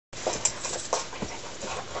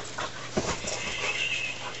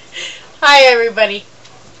Hi everybody.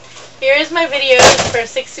 Here is my videos for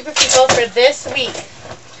 6 Super People for this week.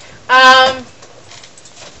 I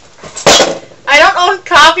don't own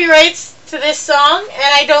copyrights to this song,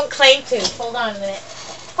 and I don't claim to. Hold on a minute.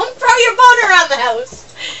 Don't throw your phone around the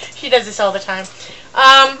house. She does this all the time.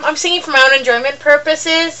 I'm singing for my own enjoyment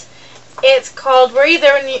purposes. It's called "Were You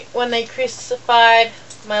There When They Crucified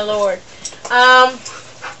My Lord?" I'm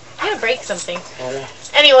gonna break something.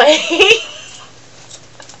 Anyway,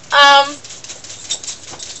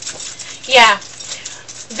 yeah.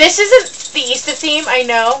 This isn't the Easter theme, I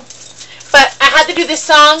know, but I had to do this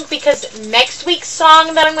song because next week's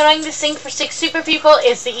song that I'm going to sing for 6 Super People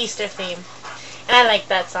is the Easter theme, and I like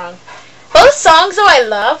that song. Both songs, though, I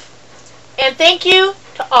love, and thank you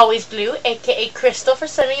to Always Blue, aka Crystal, for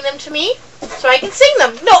sending them to me so I can sing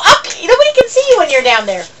them. No, up! Nobody can see you when you're down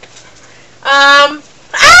there. Ow!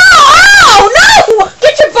 Ow! No!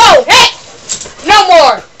 Get your phone! Hey! No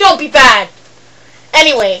more! Don't be bad.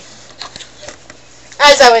 Anyway,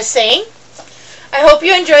 as I was saying, I hope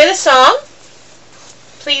you enjoy the song.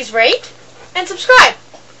 Please rate and subscribe.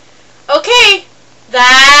 Okay,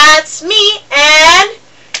 that's me, and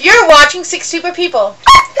you're watching 6 Super People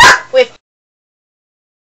with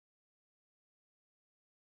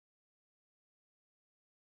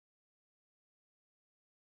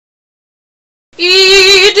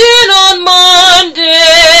Eden on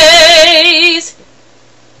Mondays,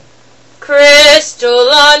 Crystal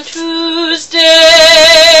on Tuesdays,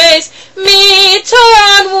 meet her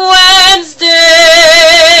on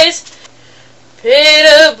Wednesdays,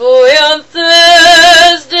 Peter Boy on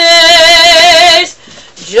Thursdays,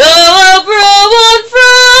 Joe Bro on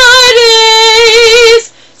Fridays,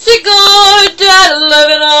 Cigar Dad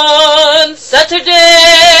 11 on Saturdays,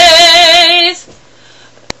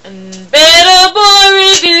 and Better Boy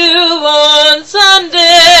Review on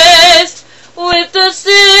Sundays, with the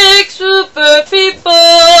 6 Super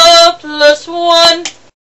People plus 1.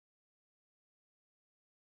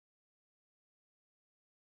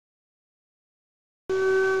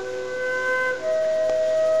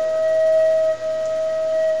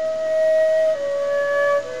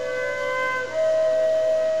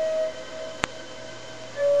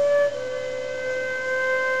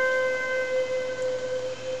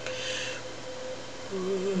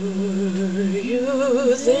 Were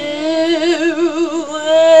you there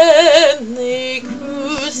when they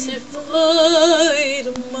crucified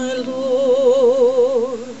my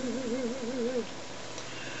Lord?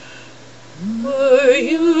 Were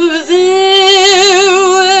you there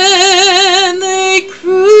when they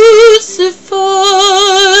crucified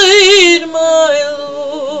my Lord?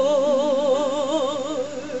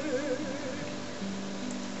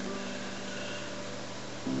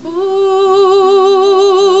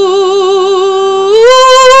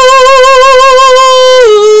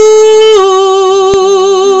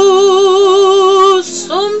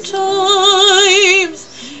 Sometimes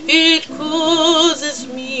it causes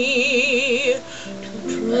me to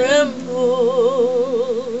tremble,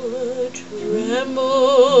 tremble,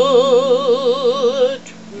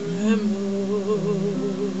 tremble.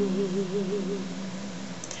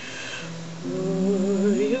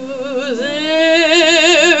 Were you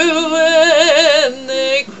there when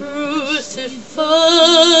they crucified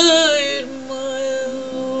my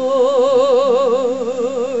Lord?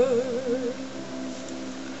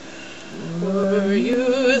 Were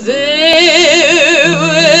you there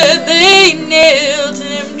when they nailed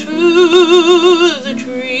him to the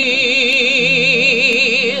tree?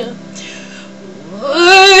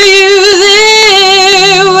 Were you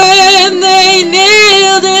there when they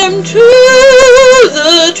nailed him to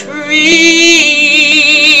the tree?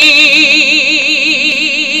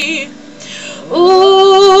 Oh,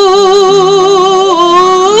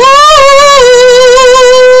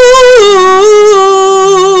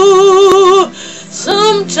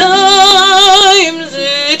 sometimes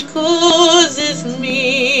it causes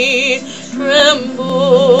me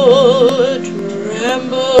tremble,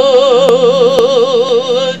 tremble,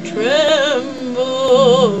 tremble.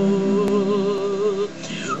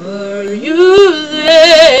 Were you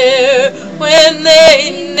there when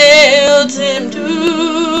they nailed him to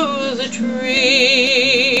the tree?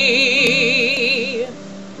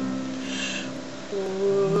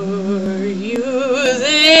 Were you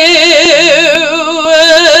there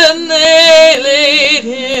when they laid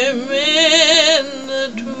him in the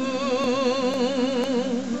tomb?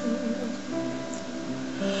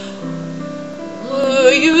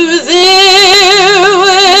 Were you there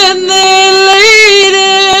when they laid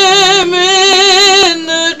him in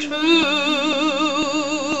the tomb?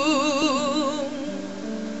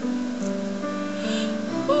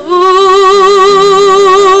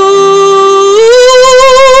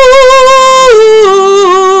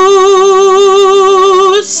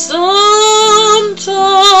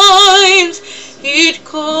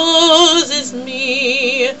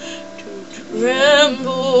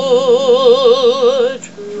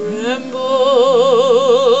 tremble,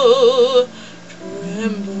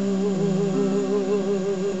 tremble.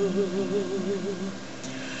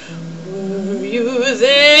 Were you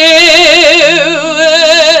there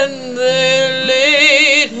when they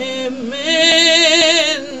laid him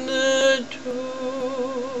in the tomb?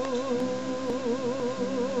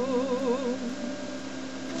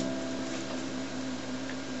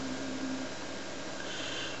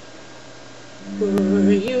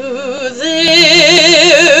 Were you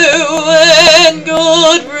there when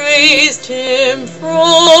God raised him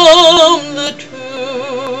from the tomb?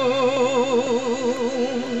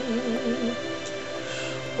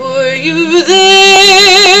 Were you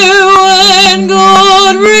there when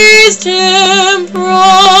God raised him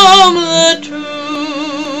from the tomb?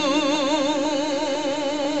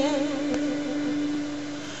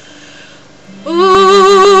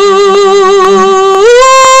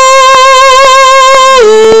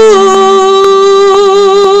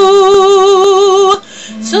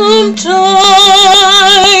 Sometimes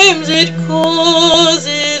it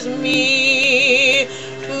causes me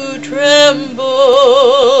to tremble,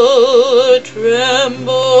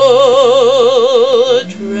 tremble,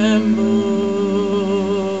 tremble.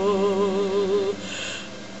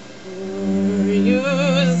 Were you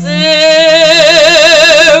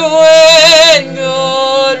there when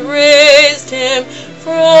God raised him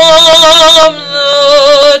from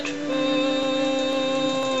the tomb?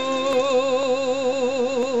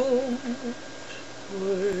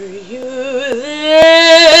 Were you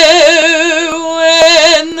there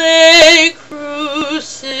when they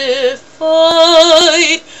crucified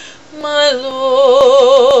my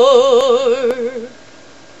Lord?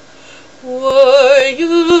 Were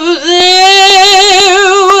you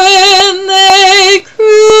there when they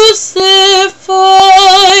crucified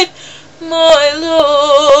my Lord?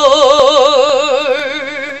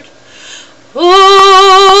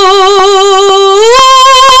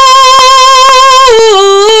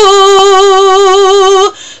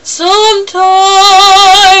 Sometimes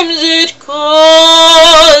it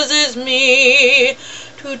causes me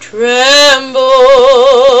to tremble,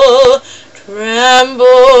 tremble.